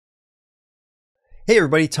Hey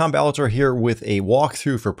everybody, Tom Balator here with a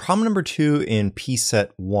walkthrough for problem number 2 in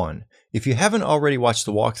PSET 1. If you haven't already watched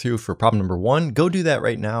the walkthrough for problem number 1, go do that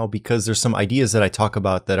right now because there's some ideas that I talk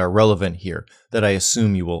about that are relevant here that I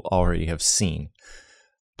assume you will already have seen.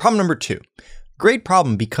 Problem number 2. Great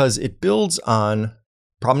problem because it builds on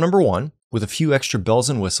problem number 1 with a few extra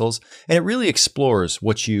bells and whistles, and it really explores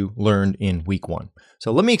what you learned in week 1.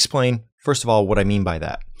 So let me explain, first of all, what I mean by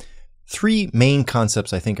that. 3 main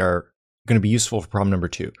concepts I think are going to be useful for problem number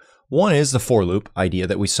 2. One is the for loop idea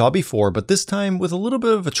that we saw before, but this time with a little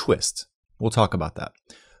bit of a twist. We'll talk about that.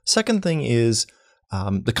 Second thing is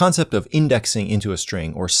the concept of indexing into a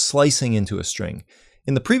string or slicing into a string.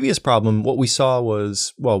 In the previous problem, what we saw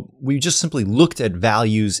was, well, we just simply looked at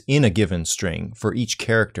values in a given string for each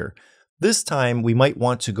character. This time, we might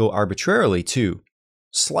want to go arbitrarily to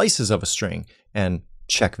slices of a string and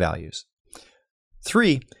check values.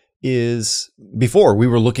 3 is, before we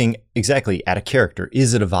were looking exactly at a character.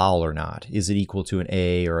 Is it a vowel or not? Is it equal to an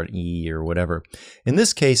A or an E or whatever? In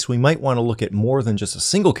this case, we might want to look at more than just a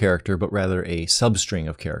single character, but rather a substring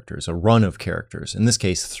of characters, a run of characters. In this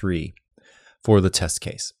case, 3 for the test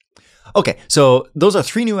case. Okay, so those are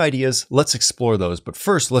 3 new ideas. Let's explore those. But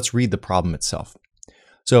first, let's read the problem itself.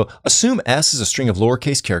 So assume S is a string of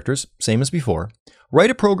lowercase characters, same as before.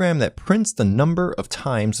 Write a program that prints the number of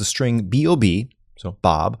times the string BOB, so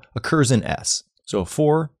Bob, occurs in S. So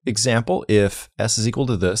for example, if S is equal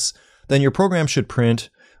to this, then your program should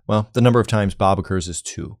print, well, the number of times Bob occurs is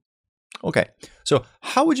 2. Okay, so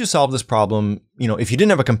how would you solve this problem? If you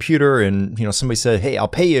didn't have a computer and, somebody said, hey, I'll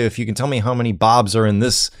pay you if you can tell me how many Bobs are in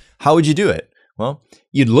this, how would you do it? Well,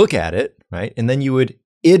 you'd look at it, right? And then you would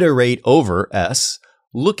iterate over S,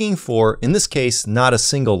 looking for, in this case, not a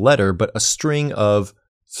single letter, but a string of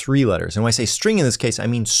 3 letters. And when I say string in this case, I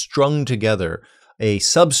mean strung together, a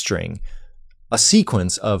substring, a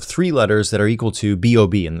sequence of 3 letters that are equal to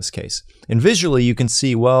BOB in this case. And visually you can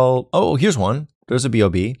see, well, oh, here's one. There's a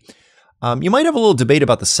BOB. You might have a little debate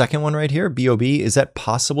about the second one right here, BOB. Is that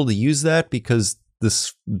possible to use that? Because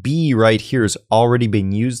this B right here is already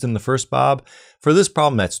being used in the first Bob. For this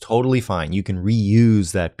problem, that's totally fine. You can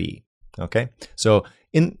reuse that B. Okay, so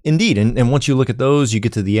indeed, and once you look at those, you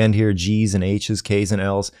get to the end here, G's and H's, K's and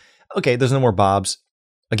L's. Okay, there's no more Bobs.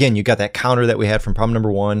 Again, you got that counter that we had from problem number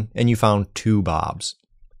 1, and you found 2 Bobs.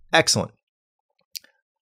 Excellent.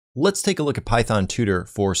 Let's take a look at Python Tutor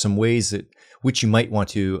for some ways which you might want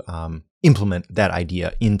to implement that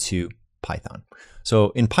idea into Python.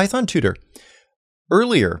 So in Python Tutor,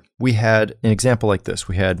 earlier we had an example like this.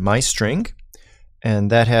 We had my string, and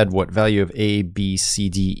that had what value of A, B, C,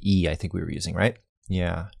 D, E, I think we were using, right?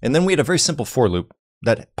 Yeah. And then we had a very simple for loop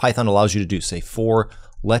that Python allows you to do, say for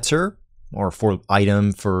letter, or for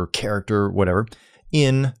item, for character, whatever,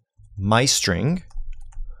 in my string.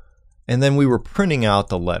 And then we were printing out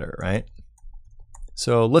the letter, right?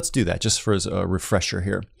 So let's do that just for a refresher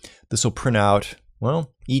here. This will print out,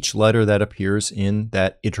 well, each letter that appears in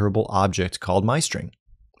that iterable object called my string.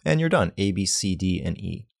 And you're done, A, B, C, D, and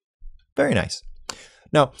E. Very nice.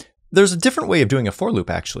 Now, there's a different way of doing a for loop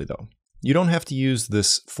actually though. You don't have to use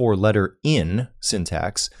this for letter in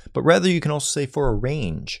syntax, but rather you can also say for a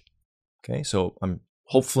range. Okay, so I'm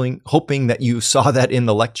hoping that you saw that in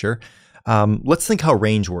the lecture. Let's think how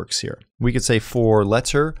range works here. We could say for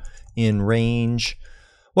letter in range.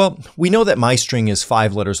 Well, we know that my string is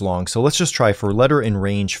 5 letters long, so let's just try for letter in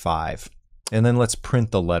range 5. And then let's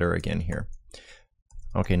print the letter again here.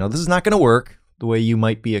 Okay, now this is not going to work the way you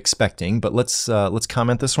might be expecting, but let's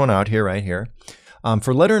comment this one out here, right here.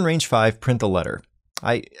 For letter in range 5, print the letter.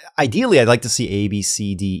 Ideally, I'd like to see A, B,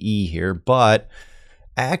 C, D, E here, but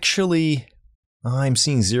actually, I'm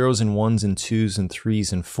seeing 0s and 1s and 2s and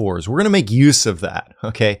 3s and 4s. We're going to make use of that,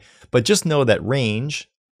 okay? But just know that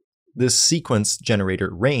range, this sequence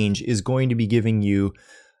generator range, is going to be giving you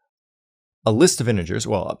a list of integers,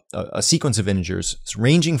 well, a sequence of integers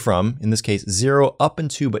ranging from, in this case, 0 up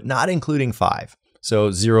and 2, but not including 5.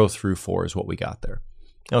 So 0 through 4 is what we got there.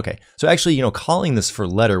 Okay, so actually, calling this for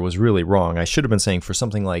letter was really wrong. I should have been saying for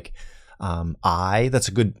something like I, that's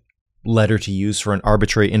a good letter to use for an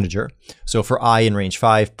arbitrary integer. So for I in range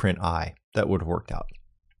 5, print I. That would have worked out.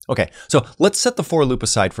 Okay, so let's set the for loop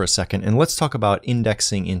aside for a second and let's talk about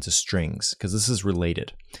indexing into strings because this is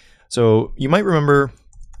related. So you might remember,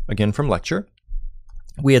 again from lecture,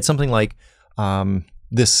 we had something like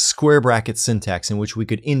this square bracket syntax in which we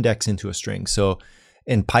could index into a string. So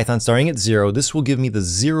in Python starting at 0, this will give me the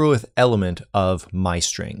 0th element of my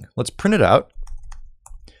string. Let's print it out.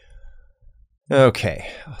 Okay,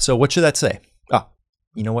 so what should that say?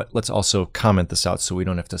 You know what? Let's also comment this out so we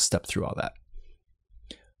don't have to step through all that.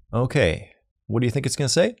 Okay, what do you think it's going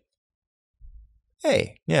to say?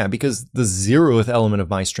 A. Yeah, because the 0th element of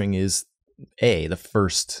my string is A, the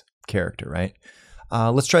first character, right?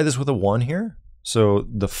 Let's try this with a 1 here. So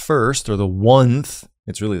the first, or the 1th,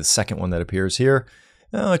 it's really the second one that appears here.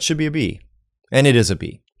 Oh, it should be a B. And it is a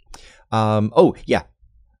B. Oh, yeah.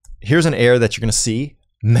 Here's an error that you're going to see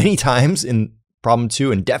many times in problem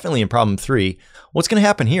 2 and definitely in problem 3. What's going to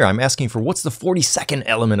happen here? I'm asking for what's the 42nd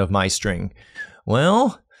element of my string?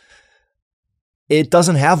 Well, it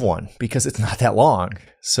doesn't have one because it's not that long.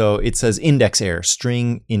 So it says index error,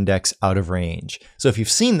 string index out of range. So if you've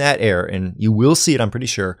seen that error, and you will see it, I'm pretty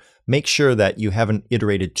sure, make sure that you haven't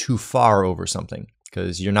iterated too far over something,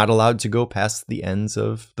 because you're not allowed to go past the ends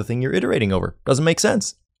of the thing you're iterating over. Doesn't make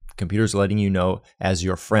sense. The computer's letting you know as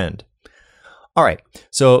your friend. All right,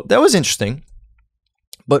 so that was interesting.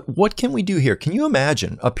 But what can we do here? Can you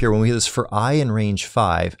imagine up here when we do this for I in range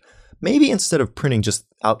 5, maybe instead of printing just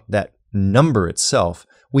out that number itself,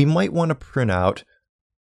 we might want to print out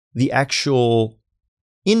the actual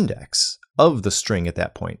index of the string at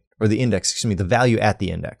that point, or the index, excuse me, the value at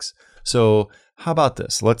the index. So how about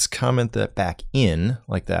this? Let's comment that back in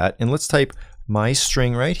like that, and let's type my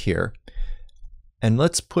string right here, and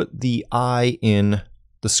let's put the I in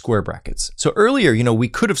the square brackets. So earlier, you know, we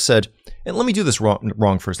could have said, and let me do this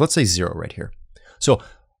wrong first. Let's say 0 right here. So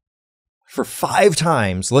for 5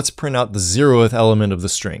 times, let's print out the 0th element of the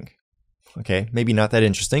string. Okay, maybe not that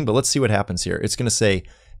interesting, but let's see what happens here. It's going to say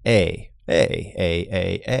A.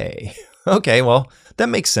 Okay, well, that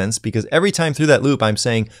makes sense because every time through that loop, I'm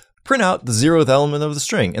saying print out the 0th element of the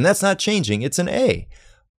string, and that's not changing. It's an A.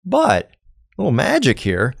 But a little magic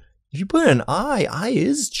here. If you put an I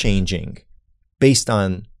is changing based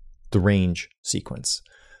on the range sequence.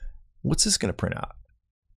 What's this going to print out?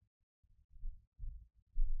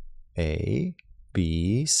 A,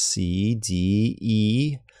 B, C, D,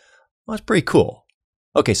 E. Well, that's pretty cool.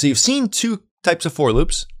 Okay, so you've seen 2 types of for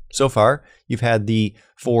loops so far. You've had the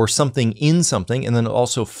for something in something, and then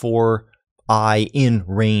also for I in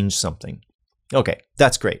range something. Okay,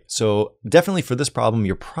 that's great. So definitely for this problem,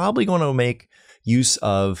 you're probably going to make use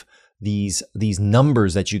of these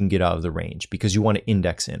numbers that you can get out of the range because you want to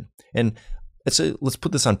index in. And let's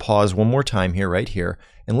put this on pause one more time here, right here.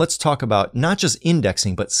 And let's talk about not just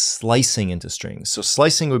indexing, but slicing into strings. So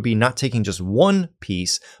slicing would be not taking just one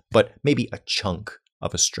piece, but maybe a chunk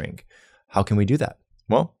of a string. How can we do that?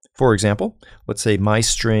 Well, for example, let's say my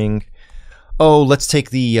string, let's take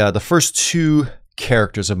the first 2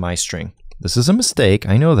 characters of my string. This is a mistake,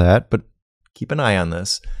 I know that, but keep an eye on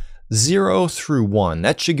this. 0 through 1,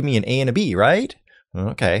 that should give me an A and a B, right?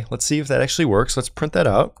 Okay, let's see if that actually works. Let's print that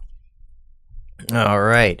out. All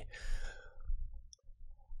right.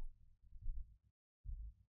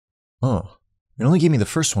 Oh, it only gave me the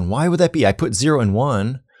first one. Why would that be? I put 0 and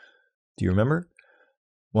 1. Do you remember?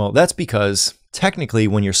 Well, that's because technically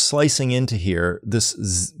when you're slicing into here,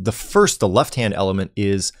 the left-hand element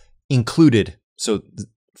is included. So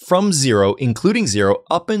from 0, including 0,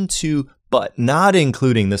 up into, but not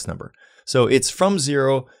including this number. So it's from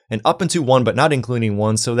 0 and up into 1, but not including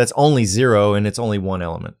 1. So that's only 0 and it's only 1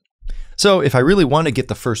 element. So if I really want to get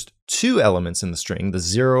the first 2 elements in the string, the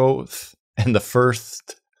 0th and the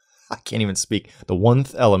first, I can't even speak, the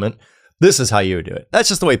 1th element, this is how you would do it. That's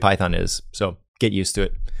just the way Python is. So get used to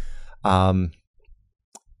it.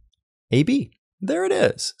 AB, there it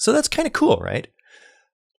is. So that's kind of cool, right?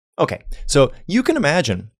 Okay, so you can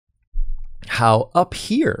imagine how up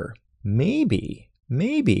here, maybe,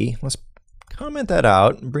 let's comment that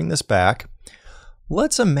out and bring this back.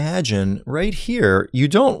 Let's imagine right here, you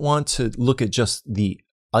don't want to look at just the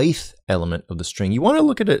ith element of the string. You want to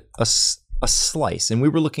look at a slice. And we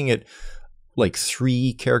were looking at like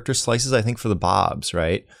 3 character slices, I think, for the bobs,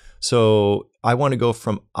 right? So I want to go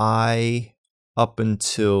from I up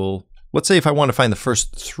until, let's say if I want to find the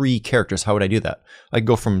first 3 characters, how would I do that? I'd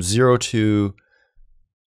go from 0 to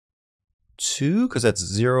 2, because that's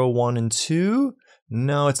 0, 1, and 2.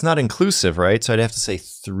 No, it's not inclusive, right? So I'd have to say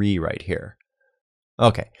 3 right here.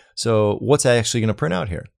 Okay, so what's actually going to print out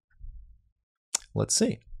here? Let's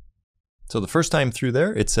see. So the first time through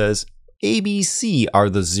there, it says ABC are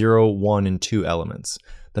the 0, 1, and 2 elements.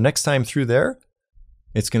 The next time through there,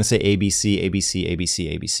 it's going to say ABC, ABC,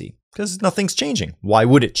 ABC, ABC, because nothing's changing. Why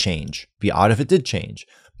would it change? Be odd if it did change.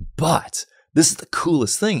 But this is the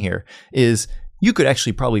coolest thing here, is you could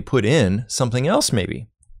actually probably put in something else maybe.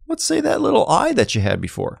 Let's say that little I that you had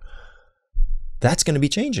before. That's going to be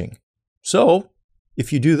changing. So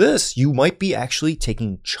if you do this, you might be actually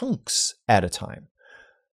taking chunks at a time.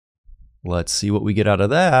 Let's see what we get out of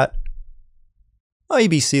that.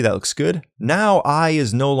 ABC, that looks good. Now I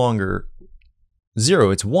is no longer 0,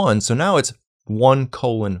 it's 1. So now it's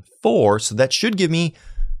 1:4. So that should give me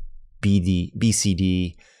BD,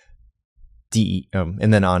 BCD, DE,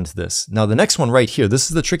 and then on to this. Now the next one right here, this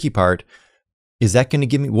is the tricky part. Is that going to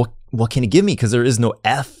give me, what can it give me? Because there is no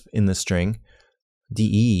F in the string.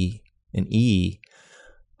 DE and E.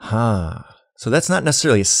 So that's not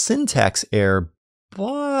necessarily a syntax error,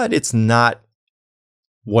 but it's not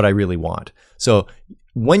what I really want. So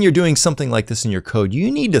when you're doing something like this in your code,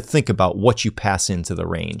 you need to think about what you pass into the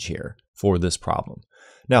range here for this problem.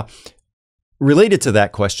 Now, related to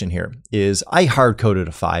that question here is I hard-coded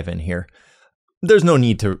a 5 in here. There's no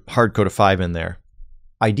need to hard-code a 5 in there.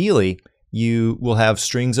 Ideally, you will have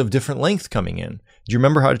strings of different length coming in. Do you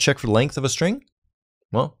remember how to check for the length of a string?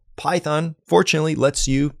 Well, Python, fortunately, lets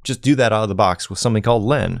you just do that out of the box with something called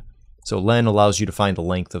len. So len allows you to find the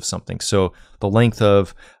length of something. So the length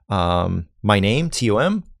of my name,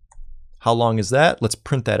 TOM, how long is that? Let's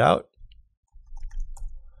print that out.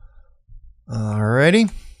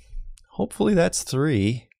 Alrighty. Hopefully that's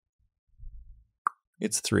 3.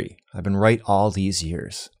 It's 3. I've been right all these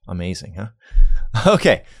years. Amazing, huh?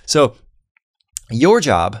 Okay, so your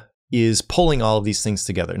job is pulling all of these things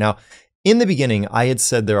together. Now, in the beginning, I had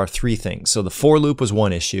said there are 3 things. So the for loop was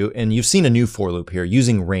one issue, and you've seen a new for loop here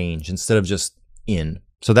using range instead of just in.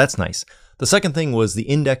 So that's nice. The second thing was the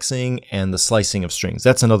indexing and the slicing of strings.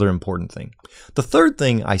 That's another important thing. The third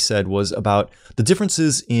thing I said was about the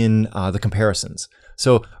differences in the comparisons.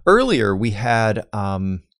 So earlier we had,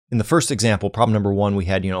 in the first example, problem number 1, we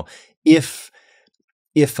had, if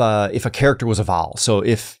a character was a vowel. So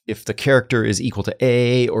if the character is equal to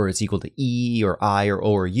A or it's equal to E or I or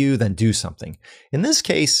O or U, then do something. In this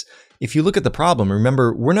case, if you look at the problem,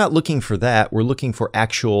 remember, we're not looking for that. We're looking for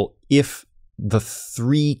actual if the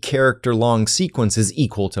 3 character long sequence is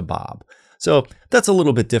equal to Bob. So that's a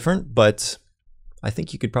little bit different, but I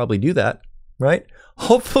think you could probably do that, right?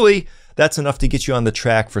 Hopefully that's enough to get you on the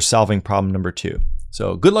track for solving problem number 2.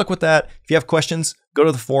 So good luck with that. If you have questions, go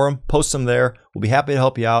to the forum, post them there. We'll be happy to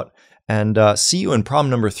help you out. And see you in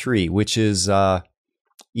problem number 3, which is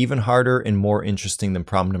even harder and more interesting than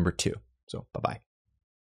problem number 2. So bye-bye.